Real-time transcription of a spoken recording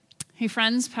Hey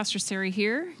friends, Pastor Sarah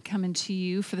here, coming to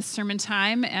you for the sermon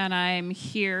time, and I'm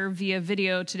here via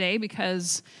video today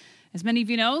because, as many of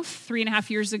you know,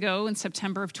 3.5 years ago in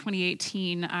September of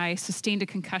 2018, I sustained a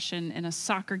concussion in a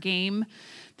soccer game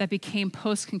that became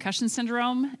post-concussion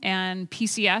syndrome, and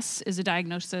PCS is a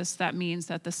diagnosis that means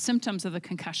that the symptoms of the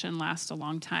concussion last a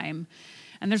long time.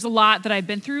 And there's a lot that I've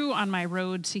been through on my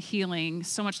road to healing,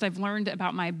 so much that I've learned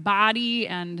about my body,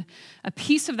 and a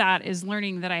piece of that is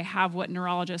learning that I have what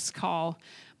neurologists call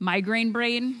migraine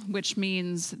brain, which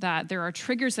means that there are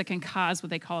triggers that can cause what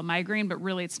they call a migraine, but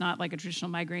really it's not like a traditional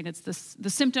migraine. It's the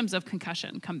symptoms of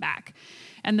concussion come back.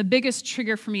 And the biggest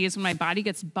trigger for me is when my body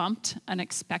gets bumped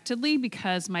unexpectedly,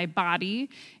 because my body,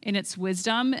 in its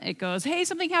wisdom, it goes, hey,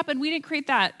 something happened, we didn't create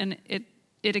that, and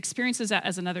it experiences that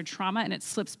as another trauma, and it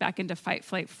slips back into fight,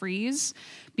 flight, freeze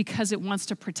because it wants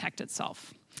to protect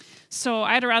itself. So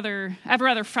I have a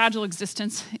rather fragile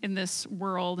existence in this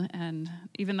world, and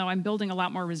even though I'm building a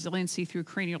lot more resiliency through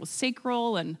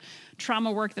craniosacral and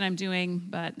trauma work that I'm doing,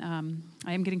 but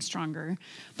I am getting stronger.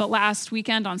 But last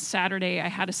weekend on Saturday, I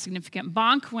had a significant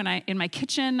bonk when in my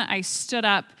kitchen, I stood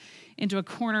up into a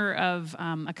corner of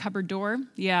a cupboard door.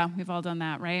 Yeah, we've all done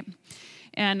that, right?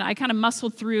 And I kind of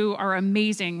muscled through our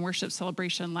amazing worship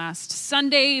celebration last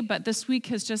Sunday, but this week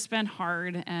has just been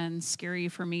hard and scary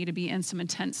for me to be in some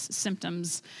intense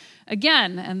symptoms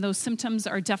again. And those symptoms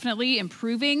are definitely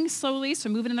improving slowly, so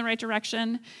moving in the right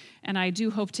direction. And I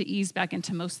do hope to ease back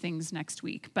into most things next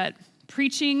week. But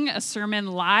preaching a sermon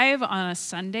live on a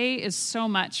Sunday is so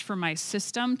much for my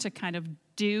system to kind of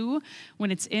do when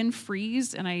it's in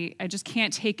freeze, and I just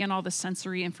can't take in all the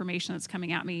sensory information that's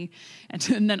coming at me, and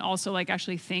then also like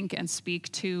actually think and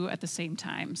speak to at the same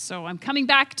time. So I'm coming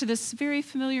back to this very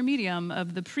familiar medium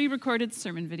of the pre-recorded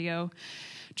sermon video,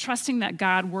 trusting that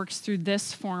God works through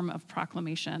this form of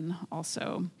proclamation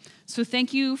also. So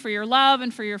thank you for your love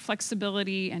and for your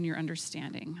flexibility and your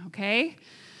understanding, okay?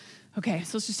 Okay,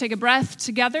 so let's just take a breath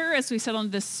together as we settle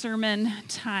into this sermon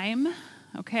time,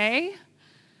 okay?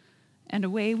 And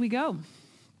away we go.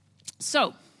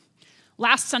 So,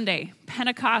 last Sunday,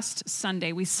 Pentecost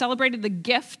Sunday, we celebrated the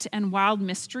gift and wild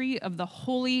mystery of the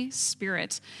Holy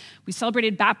Spirit. We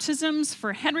celebrated baptisms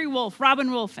for Henry Wolf, Robin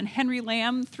Wolf, and Henry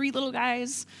Lamb, 3 little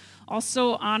guys,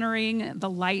 also honoring the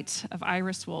light of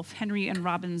Iris Wolf, Henry and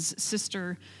Robin's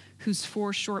sister, whose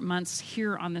 4 short months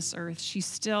here on this earth, she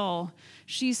still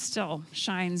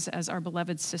shines as our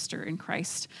beloved sister in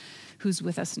Christ, who's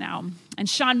with us now. And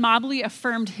Sean Mobley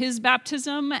affirmed his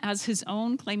baptism as his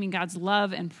own, claiming God's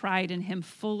love and pride in him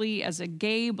fully as a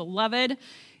gay beloved. It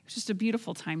was just a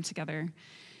beautiful time together.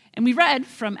 And we read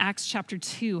from Acts chapter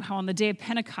 2, how on the day of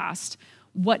Pentecost,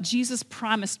 what Jesus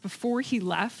promised before he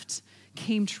left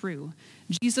came true.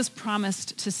 Jesus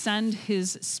promised to send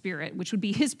his Spirit, which would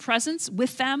be his presence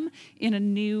with them in a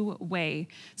new way.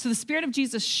 So the Spirit of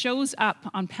Jesus shows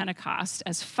up on Pentecost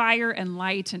as fire and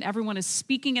light, and everyone is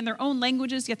speaking in their own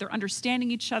languages, yet they're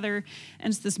understanding each other.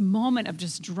 And it's this moment of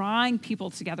just drawing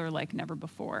people together like never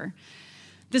before.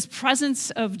 This presence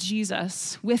of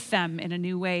Jesus with them in a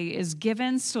new way is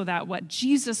given so that what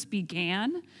Jesus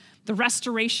began, the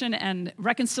restoration and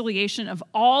reconciliation of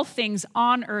all things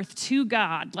on earth to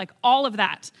God, like all of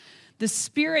that, the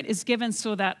Spirit is given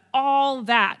so that all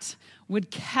that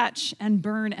would catch and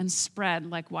burn and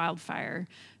spread like wildfire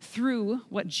through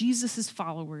what Jesus'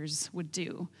 followers would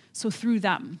do, so through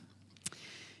them.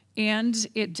 And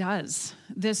it does.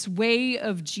 This way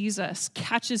of Jesus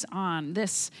catches on.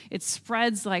 It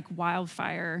spreads like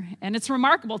wildfire. And it's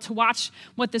remarkable to watch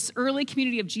what this early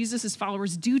community of Jesus'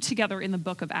 followers do together in the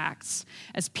book of Acts.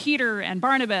 As Peter and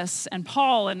Barnabas and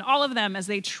Paul and all of them, as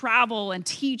they travel and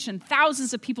teach, and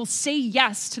thousands of people say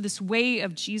yes to this way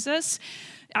of Jesus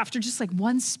after just like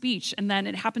one speech, and then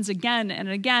it happens again and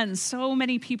again. So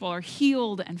many people are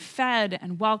healed and fed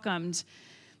and welcomed.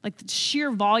 Like the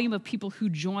sheer volume of people who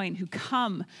join, who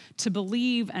come to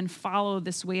believe and follow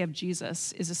this way of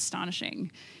Jesus is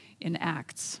astonishing in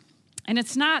Acts. And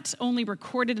it's not only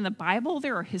recorded in the Bible,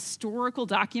 there are historical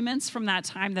documents from that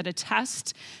time that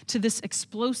attest to this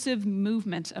explosive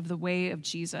movement of the way of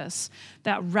Jesus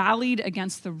that rallied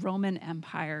against the Roman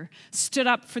Empire, stood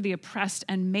up for the oppressed,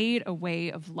 and made a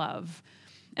way of love.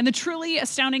 And the truly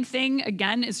astounding thing,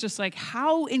 again, is just like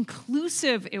how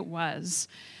inclusive it was,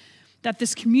 that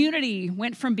this community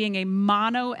went from being a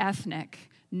mono-ethnic,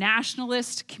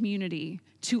 nationalist community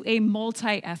to a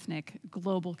multi-ethnic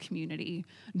global community,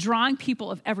 drawing people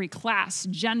of every class,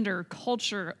 gender,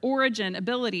 culture, origin,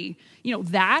 ability.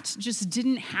 That just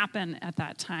didn't happen at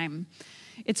that time.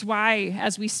 It's why,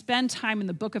 as we spend time in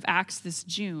the book of Acts this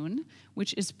June,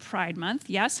 which is Pride Month,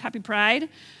 yes, happy Pride,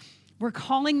 We're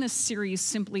calling this series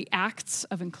simply Acts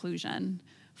of Inclusion,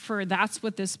 for that's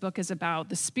what this book is about.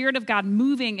 The Spirit of God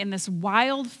moving in this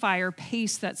wildfire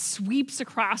pace that sweeps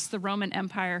across the Roman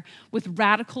Empire with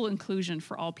radical inclusion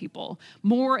for all people.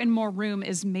 More and more room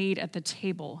is made at the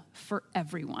table for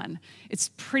everyone. It's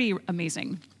pretty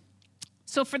amazing.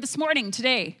 So for this morning,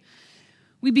 today,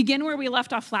 we begin where we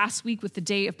left off last week with the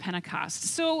day of Pentecost.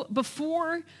 So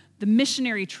before the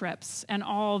missionary trips and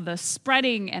all the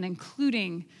spreading and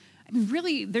including, I mean,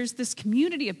 really, there's this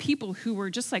community of people who were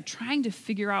just like trying to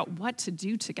figure out what to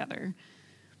do together.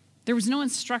 There was no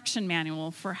instruction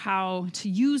manual for how to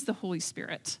use the Holy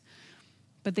Spirit,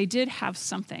 but they did have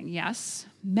something, yes.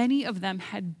 Many of them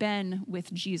had been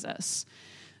with Jesus.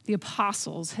 The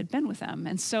apostles had been with them,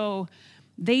 and so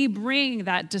they bring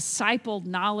that discipled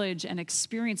knowledge and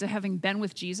experience of having been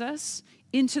with Jesus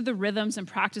into the rhythms and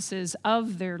practices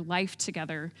of their life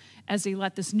together as they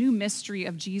let this new mystery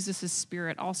of Jesus'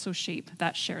 Spirit also shape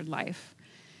that shared life.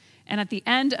 And at the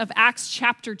end of Acts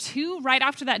chapter 2, right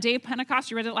after that day of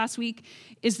Pentecost, you read it last week,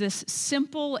 is this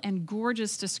simple and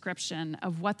gorgeous description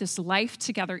of what this life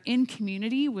together in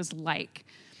community was like.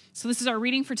 So this is our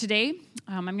reading for today.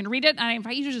 I'm going to read it, and I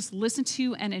invite you to just listen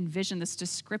to and envision this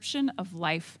description of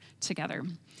life together.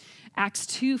 Acts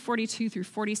 2:42 through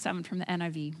 47 from the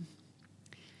NIV.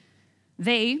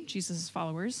 They, Jesus'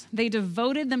 followers, they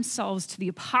devoted themselves to the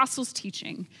apostles'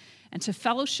 teaching and to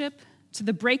fellowship, to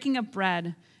the breaking of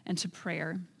bread, and to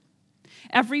prayer.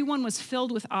 Everyone was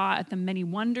filled with awe at the many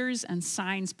wonders and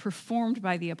signs performed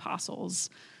by the apostles.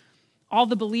 All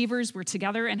the believers were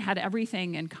together and had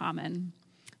everything in common.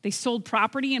 They sold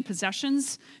property and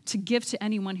possessions to give to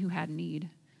anyone who had need.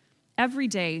 Every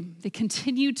day, they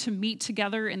continued to meet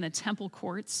together in the temple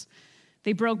courts.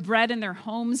 They broke bread in their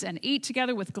homes and ate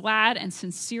together with glad and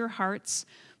sincere hearts,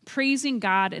 praising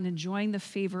God and enjoying the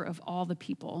favor of all the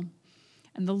people.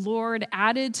 And the Lord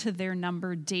added to their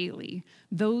number daily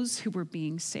those who were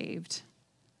being saved.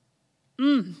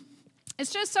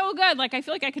 It's just so good. Like, I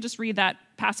feel like I could just read that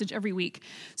passage every week.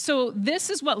 So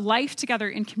this is what life together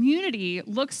in community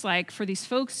looks like for these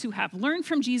folks who have learned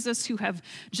from Jesus, who have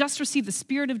just received the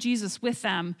Spirit of Jesus with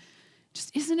them.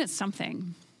 Just isn't it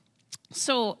something?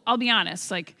 So I'll be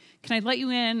honest, like, can I let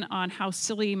you in on how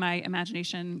silly my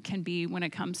imagination can be when it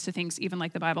comes to things even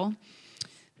like the Bible?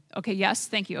 Okay, yes,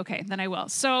 thank you. Okay, then I will.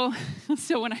 So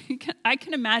when I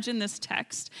can imagine this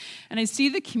text, and I see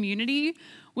the community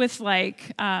with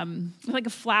like a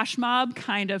flash mob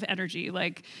kind of energy,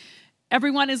 like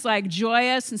everyone is like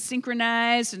joyous and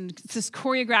synchronized, and it's this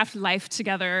choreographed life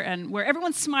together, and where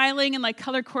everyone's smiling and like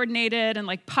color coordinated and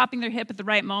like popping their hip at the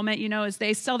right moment, you know, as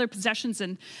they sell their possessions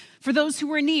and for those who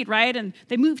were in need, right? And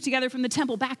they move together from the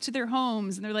temple back to their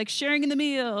homes, and they're like sharing in the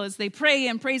meal as they pray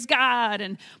and praise God,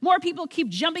 and more people keep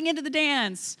jumping into the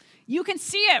dance. You can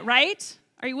see it, right?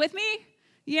 Are you with me?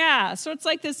 Yeah, so it's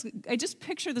like this, I just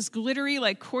picture this glittery,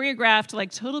 like choreographed,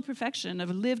 like total perfection of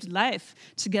a lived life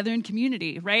together in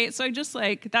community, right? So I just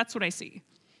like, that's what I see.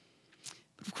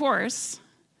 But of course,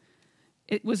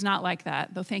 it was not like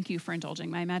that, though thank you for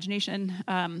indulging my imagination.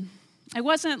 I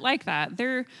wasn't like that.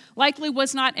 There likely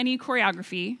was not any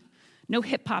choreography, no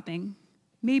hip popping,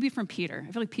 maybe from Peter.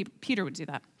 I feel like Peter would do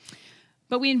that.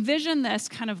 But we envision this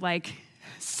kind of like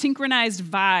synchronized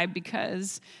vibe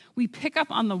because we pick up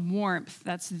on the warmth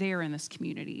that's there in this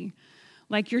community.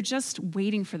 Like you're just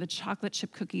waiting for the chocolate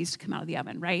chip cookies to come out of the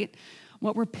oven, right?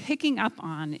 What we're picking up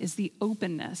on is the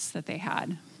openness that they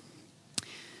had.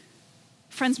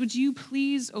 Friends, would you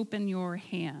please open your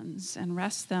hands and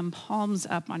rest them palms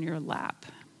up on your lap?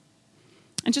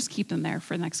 And just keep them there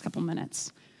for the next couple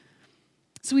minutes.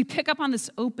 So we pick up on this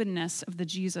openness of the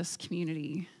Jesus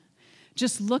community.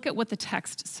 Just look at what the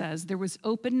text says. There was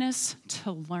openness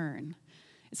to learn.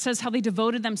 It says how they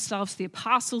devoted themselves to the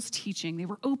apostles' teaching. They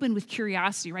were open with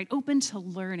curiosity, right? Open to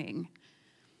learning.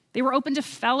 They were open to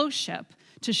fellowship,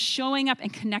 to showing up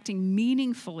and connecting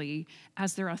meaningfully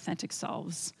as their authentic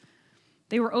selves.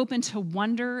 They were open to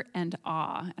wonder and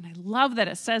awe. And I love that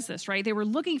it says this, right? They were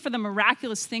looking for the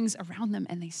miraculous things around them,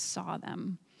 and they saw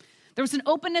them. There was an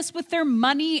openness with their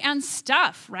money and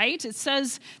stuff, right? It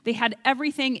says they had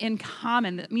everything in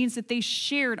common. That means that they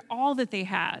shared all that they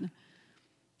had.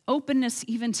 Openness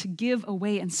even to give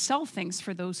away and sell things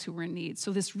for those who were in need.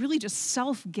 So this really just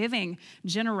self-giving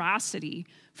generosity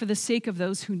for the sake of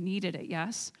those who needed it,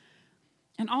 yes?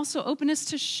 And also openness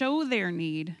to show their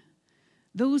need.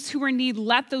 Those who are in need,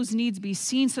 let those needs be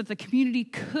seen so that the community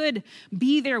could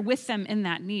be there with them in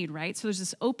that need, right? So there's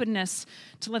this openness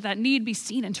to let that need be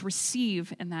seen and to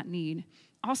receive in that need.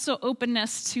 Also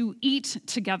openness to eat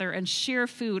together and share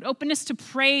food. Openness to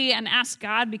pray and ask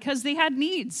God because they had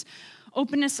needs.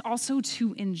 Openness also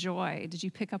to enjoy. Did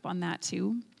you pick up on that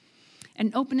too?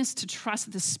 An openness to trust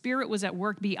that the Spirit was at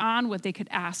work beyond what they could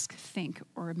ask, think,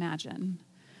 or imagine.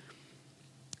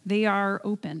 They are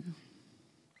open.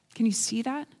 Can you see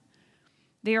that?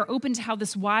 They are open to how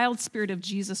this wild Spirit of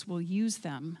Jesus will use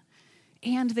them.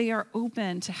 And they are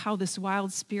open to how this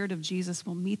wild Spirit of Jesus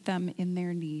will meet them in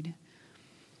their need.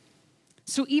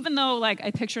 So even though I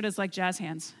picture it as like jazz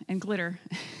hands and glitter,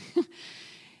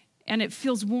 and it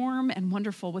feels warm and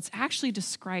wonderful, what's actually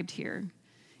described here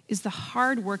is the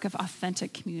hard work of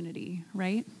authentic community,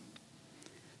 right?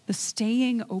 The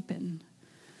staying open.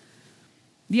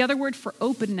 The other word for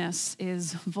openness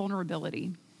is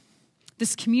vulnerability.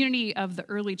 This community of the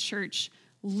early church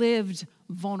lived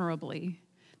vulnerably.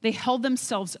 They held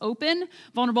themselves open,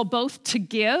 vulnerable both to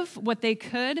give what they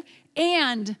could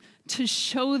and to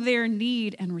show their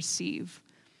need and receive.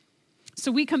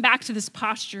 So we come back to this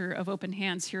posture of open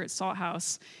hands here at Salt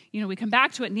House. We come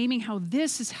back to it naming how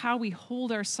this is how we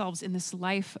hold ourselves in this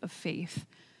life of faith.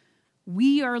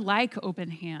 We are like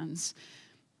open hands.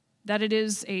 That it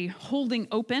is a holding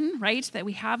open, right, that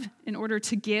we have in order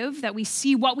to give, that we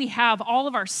see what we have, all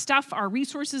of our stuff, our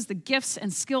resources, the gifts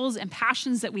and skills and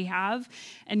passions that we have,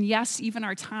 and yes, even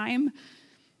our time.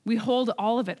 We hold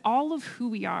all of it, all of who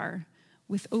we are,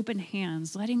 with open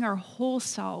hands, letting our whole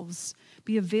selves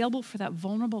be available for that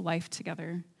vulnerable life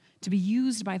together, to be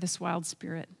used by this wild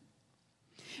Spirit.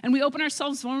 And we open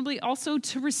ourselves vulnerably also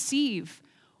to receive,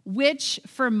 which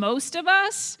for most of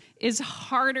us is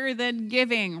harder than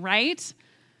giving, right?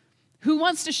 Who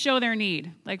wants to show their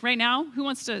need? Right now, who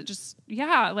wants to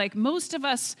most of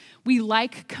us, we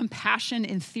like compassion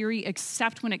in theory,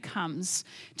 except when it comes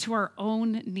to our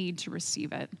own need to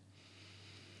receive it,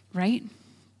 right?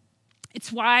 It's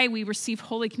why we receive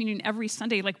Holy Communion every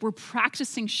Sunday. We're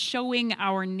practicing showing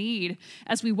our need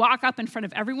as we walk up in front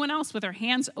of everyone else with our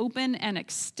hands open and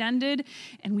extended,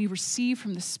 and we receive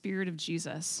from the Spirit of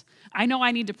Jesus. I know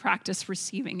I need to practice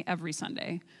receiving every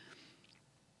Sunday.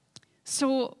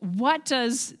 So what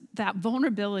does that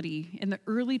vulnerability in the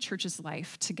early church's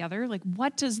life together,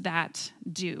 what does that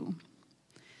do?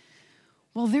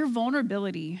 Well, their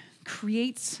vulnerability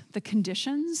creates the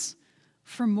conditions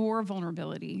for more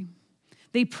vulnerability.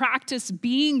 They practice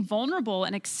being vulnerable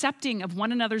and accepting of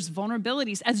one another's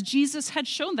vulnerabilities as Jesus had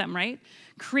shown them, right?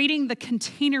 Creating the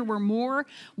container where more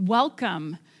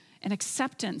welcome and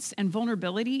acceptance and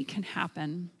vulnerability can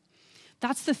happen.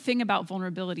 That's the thing about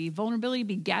vulnerability. Vulnerability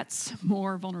begets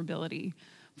more vulnerability.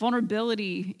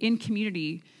 Vulnerability in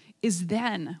community is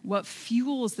then what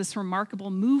fuels this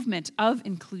remarkable movement of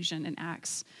inclusion in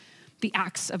Acts, the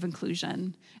acts of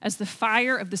inclusion. As the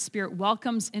fire of the Spirit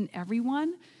welcomes in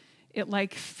everyone,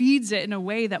 it feeds it in a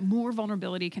way that more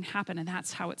vulnerability can happen, and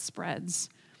that's how it spreads.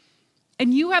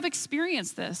 And you have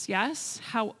experienced this, yes?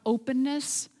 How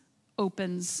openness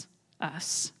opens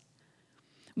us.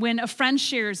 When a friend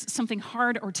shares something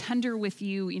hard or tender with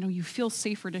you, you feel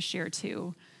safer to share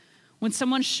too. When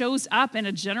someone shows up in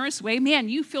a generous way, man,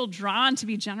 you feel drawn to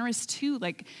be generous too.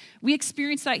 We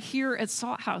experience that here at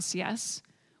Salt House, yes?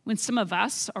 When some of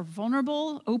us are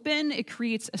vulnerable, open, it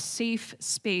creates a safe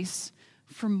space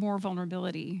for more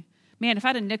vulnerability. Man, if I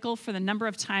had a nickel for the number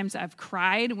of times I've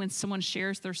cried when someone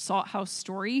shares their Salt House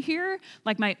story here,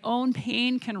 my own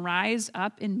pain can rise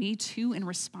up in me too in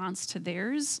response to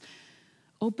theirs.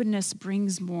 Openness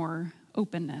brings more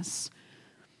openness.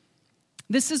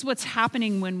 This is what's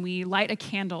happening when we light a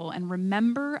candle and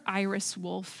remember Iris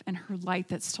Wolfe and her light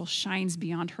that still shines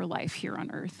beyond her life here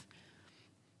on earth.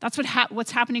 That's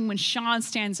what's happening when Sean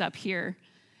stands up here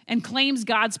and claims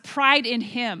God's pride in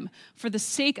him for the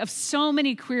sake of so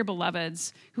many queer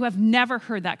beloveds who have never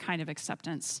heard that kind of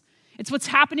acceptance. It's what's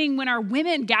happening when our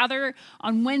women gather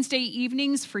on Wednesday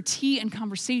evenings for tea and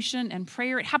conversation and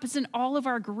prayer. It happens in all of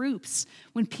our groups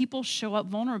when people show up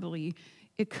vulnerably.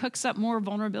 It cooks up more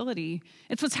vulnerability.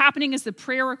 It's what's happening as the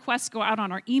prayer requests go out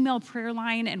on our email prayer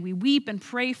line and we weep and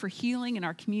pray for healing in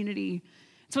our community.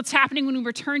 It's what's happening when we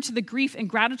return to the grief and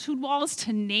gratitude walls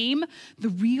to name the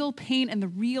real pain and the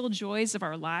real joys of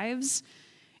our lives.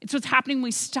 It's what's happening when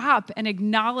we stop and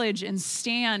acknowledge and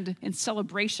stand in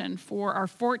celebration for our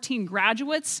 14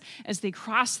 graduates as they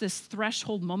cross this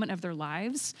threshold moment of their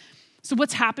lives. So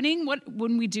what's happening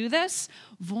when we do this?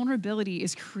 Vulnerability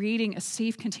is creating a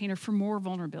safe container for more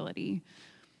vulnerability.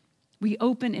 We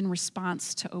open in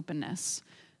response to openness.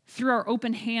 Through our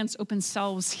open hands, open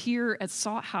selves here at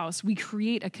Salt House, we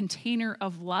create a container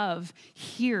of love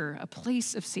here, a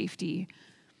place of safety.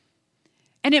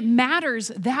 And it matters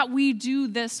that we do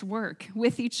this work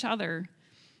with each other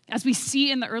As we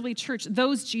see in the early church,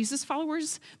 those Jesus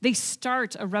followers, they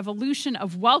start a revolution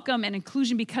of welcome and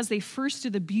inclusion because they first do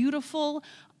the beautiful,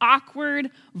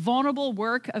 awkward, vulnerable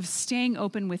work of staying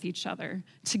open with each other,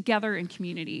 together in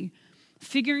community,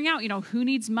 figuring out, who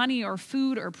needs money or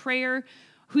food or prayer,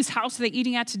 whose house are they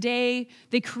eating at today.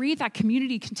 They create that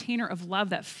community container of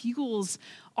love that fuels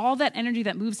all that energy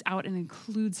that moves out and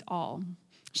includes all,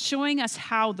 showing us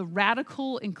how the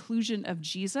radical inclusion of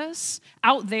Jesus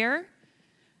out there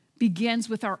begins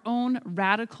with our own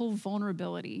radical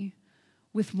vulnerability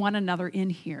with one another in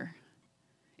here.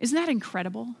 Isn't that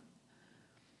incredible?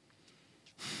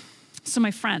 So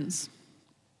my friends,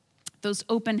 those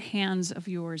open hands of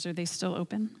yours, are they still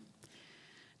open?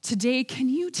 Today, can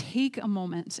you take a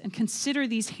moment and consider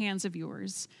these hands of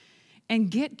yours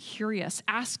and get curious,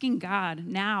 asking God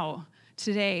now,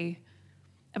 today,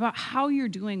 about how you're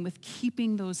doing with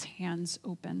keeping those hands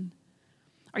open?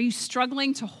 Are you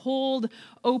struggling to hold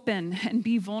open and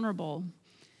be vulnerable?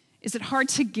 Is it hard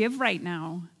to give right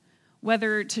now?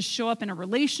 Whether to show up in a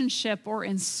relationship or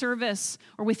in service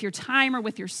or with your time or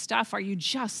with your stuff, are you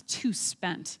just too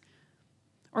spent?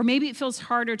 Or maybe it feels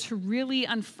harder to really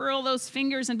unfurl those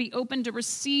fingers and be open to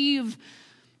receive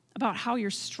about how you're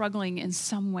struggling in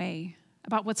some way,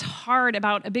 about what's hard,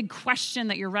 about a big question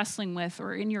that you're wrestling with,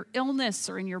 or in your illness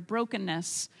or in your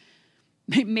brokenness.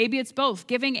 Maybe it's both,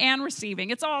 giving and receiving.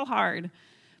 It's all hard.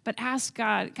 But ask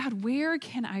God, where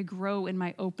can I grow in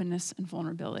my openness and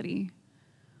vulnerability?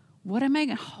 What am I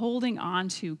holding on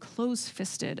to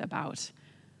close-fisted about?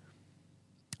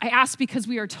 I ask because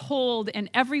we are told in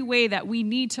every way that we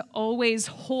need to always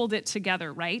hold it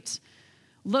together, right?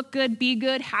 Look good, be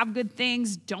good, have good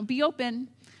things. Don't be open.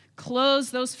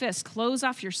 Close those fists. Close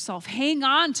off yourself. Hang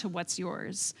on to what's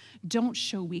yours. Don't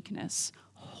show weakness.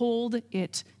 Hold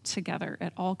it together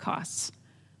at all costs.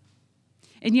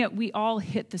 And yet we all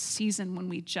hit the season when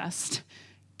we just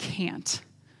can't.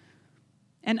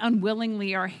 And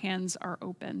unwillingly our hands are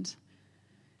opened.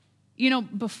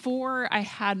 Before I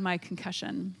had my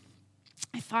concussion,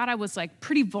 I thought I was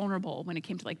pretty vulnerable when it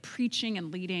came to preaching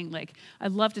and leading. I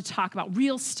love to talk about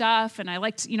real stuff, and I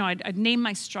liked, I'd name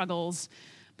my struggles.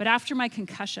 But after my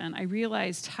concussion, I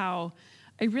realized how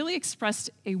I really expressed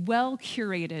a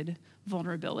well-curated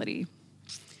vulnerability,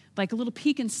 like a little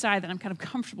peek inside that I'm kind of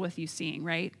comfortable with you seeing,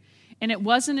 right? And it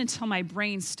wasn't until my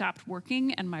brain stopped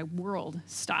working and my world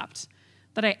stopped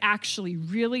that I actually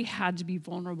really had to be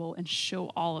vulnerable and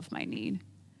show all of my need.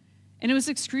 And it was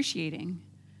excruciating.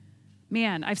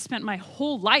 Man, I've spent my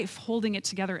whole life holding it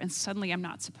together, and suddenly I'm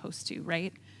not supposed to,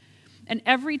 right? And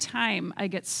every time I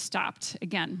get stopped,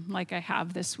 again, like I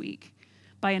have this week,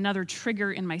 by another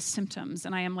trigger in my symptoms,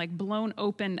 and I am blown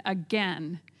open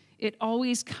again, it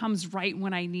always comes right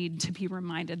when I need to be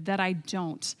reminded that I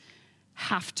don't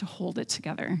have to hold it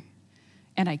together,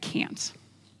 and I can't.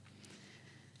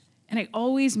 And I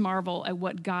always marvel at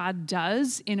what God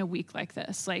does in a week like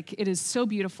this. It is so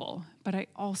beautiful, but I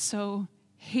also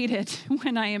hate it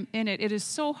when I am in it. It is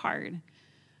so hard.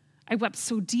 I wept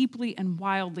so deeply and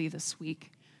wildly this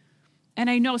week. And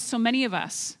I know so many of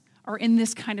us are in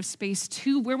this kind of space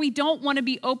too, where we don't want to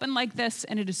be open like this,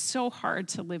 and it is so hard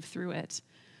to live through it.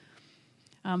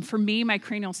 For me, my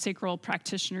cranial sacral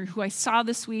practitioner, who I saw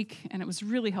this week, and it was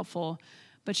really helpful,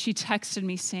 but she texted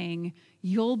me saying,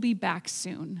 "You'll be back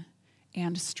soon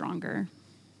and stronger."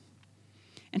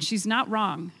 And she's not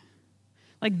wrong.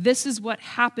 This is what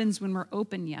happens when we're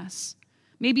open, yes.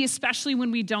 Maybe especially when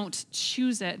we don't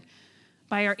choose it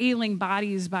by our ailing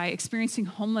bodies, by experiencing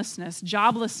homelessness,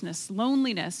 joblessness,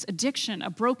 loneliness, addiction, a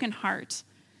broken heart.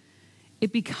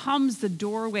 It becomes the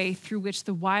doorway through which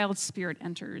the wild spirit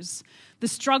enters. The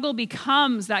struggle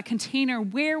becomes that container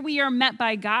where we are met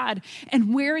by God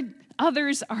and where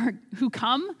others are who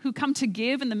come to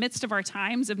give in the midst of our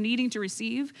times of needing to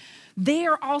receive. They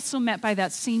are also met by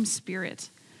that same spirit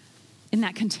in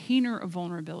that container of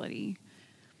vulnerability.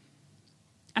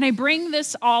 And I bring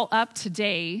this all up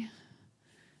today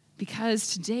because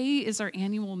today is our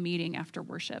annual meeting after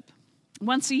worship.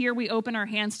 Once a year, we open our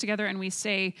hands together and we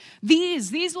say,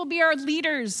 these will be our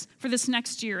leaders for this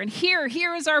next year. And here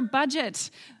is our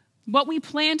budget, what we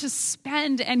plan to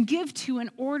spend and give to in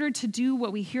order to do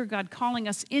what we hear God calling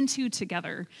us into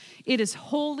together. It is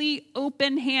holy,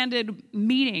 open-handed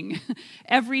meeting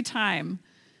every time.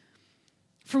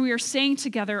 For we are saying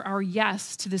together our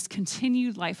yes to this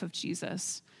continued life of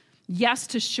Jesus. Yes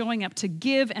to showing up to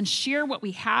give and share what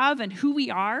we have and who we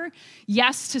are.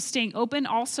 Yes to staying open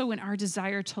also in our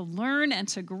desire to learn and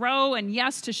to grow. And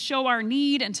yes to show our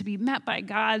need and to be met by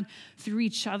God through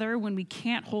each other when we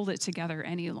can't hold it together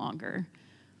any longer.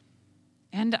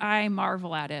 And I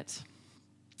marvel at it.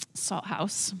 Salt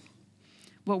House,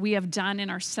 What we have done in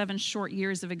our 7 short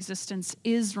years of existence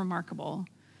is remarkable.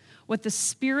 What the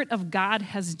Spirit of God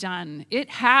has done, it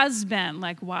has been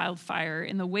like wildfire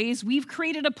in the ways we've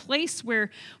created a place where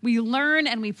we learn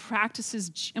and we practice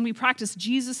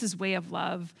Jesus' way of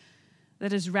love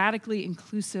that is radically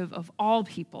inclusive of all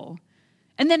people.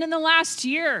 And then in the last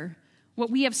year, what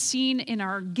we have seen in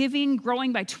our giving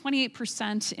growing by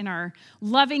 28%, in our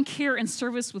loving care and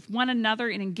service with one another,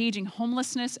 in engaging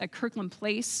homelessness at Kirkland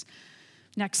Place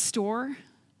next door,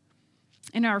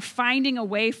 in our finding a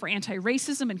way for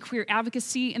anti-racism and queer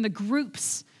advocacy, in the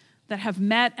groups that have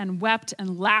met and wept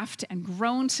and laughed and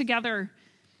grown together,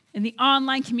 in the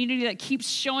online community that keeps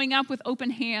showing up with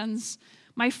open hands.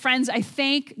 My friends, I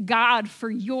thank God for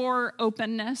your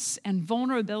openness and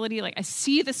vulnerability. Like I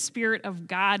see the Spirit of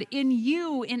God in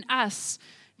you, in us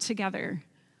together.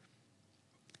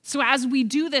 So as we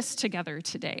do this together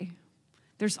today,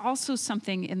 there's also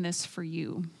something in this for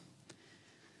you.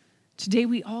 Today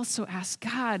we also ask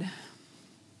God,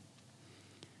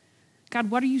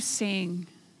 what are you saying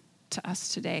to us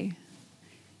today?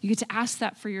 You get to ask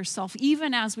that for yourself,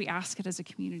 even as we ask it as a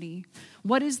community.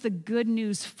 What is the good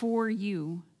news for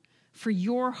you, for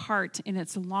your heart in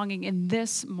its longing in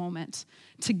this moment,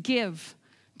 to give,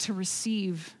 to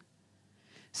receive?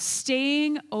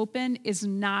 Staying open is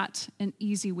not an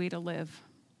easy way to live.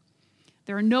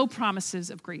 There are no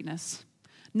promises of greatness,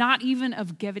 not even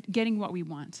of getting what we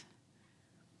want.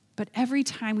 But every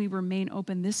time we remain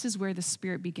open, this is where the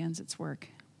Spirit begins its work.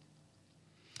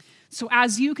 So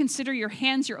as you consider your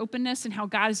hands, your openness, and how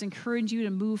God has encouraged you to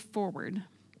move forward,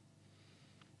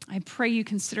 I pray you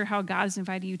consider how God has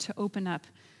invited you to open up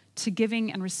to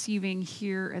giving and receiving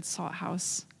here at Salt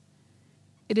House.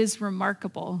 It is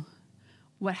remarkable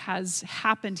what has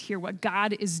happened here, what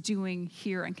God is doing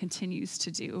here and continues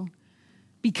to do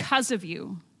because of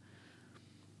you.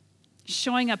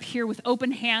 Showing up here with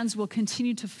open hands will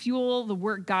continue to fuel the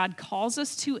work God calls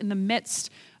us to in the midst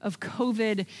of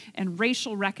COVID and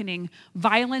racial reckoning,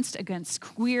 violence against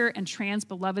queer and trans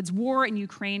beloveds, war in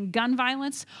Ukraine, gun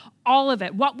violence, all of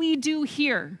it. What we do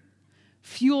here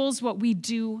fuels what we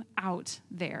do out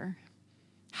there.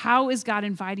 How is God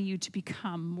inviting you to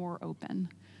become more open?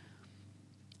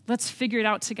 Let's figure it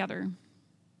out together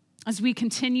as we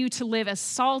continue to live as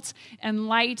salt and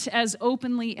light as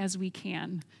openly as we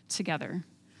can together,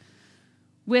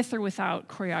 with or without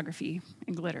choreography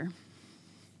and glitter.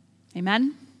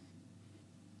 Amen?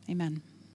 Amen.